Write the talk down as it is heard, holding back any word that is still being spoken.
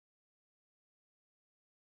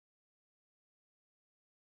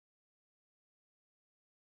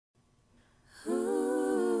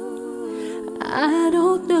I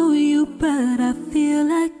don't know you, but I feel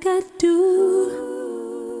like I do.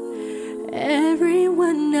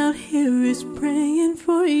 Everyone out here is praying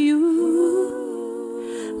for you.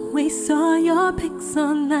 We saw your pics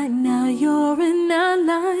online, now you're in our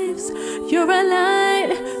lives. You're a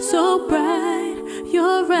light so bright,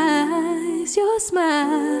 your eyes, your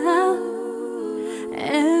smile.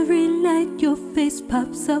 Every night your face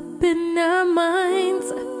pops up in our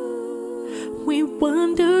minds. We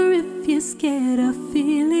wonder if you're scared of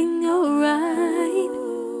feeling alright.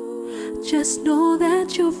 Just know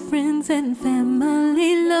that your friends and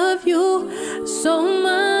family love you so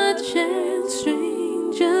much, and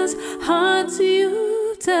strangers' hearts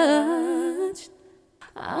you touch.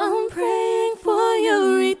 I'm praying for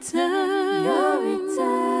your return.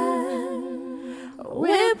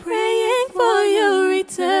 We're praying for your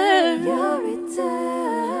return.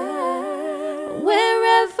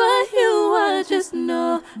 Wherever you are, just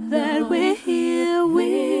know that we're here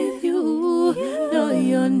with you. No,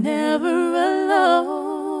 you're never alone.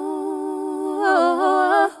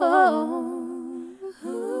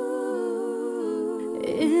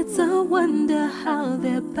 It's a wonder how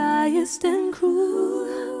they're biased and cruel.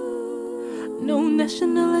 No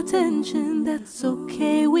national attention, that's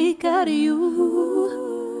okay, we got you.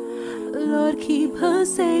 Lord, keep her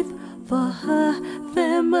safe for her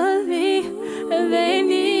family. They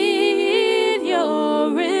need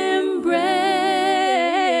your embrace.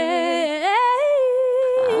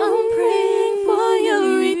 I'm praying for your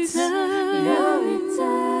return.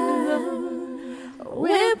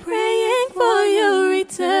 We're praying for your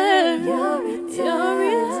return.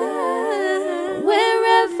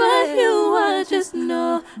 Wherever you are, just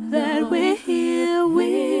know that we're here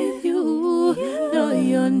with you. No,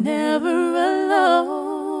 you're never alone.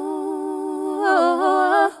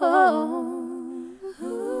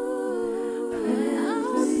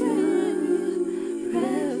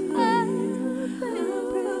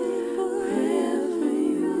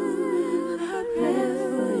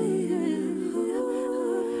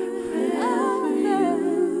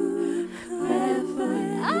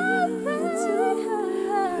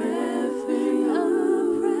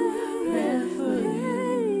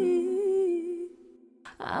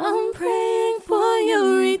 I'm praying for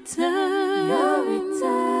your return.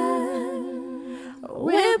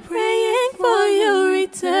 We're praying for your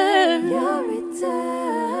return.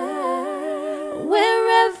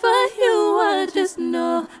 Wherever you are, just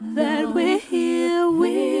know that we're here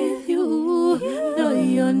with you. No,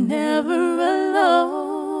 you're never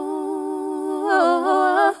alone.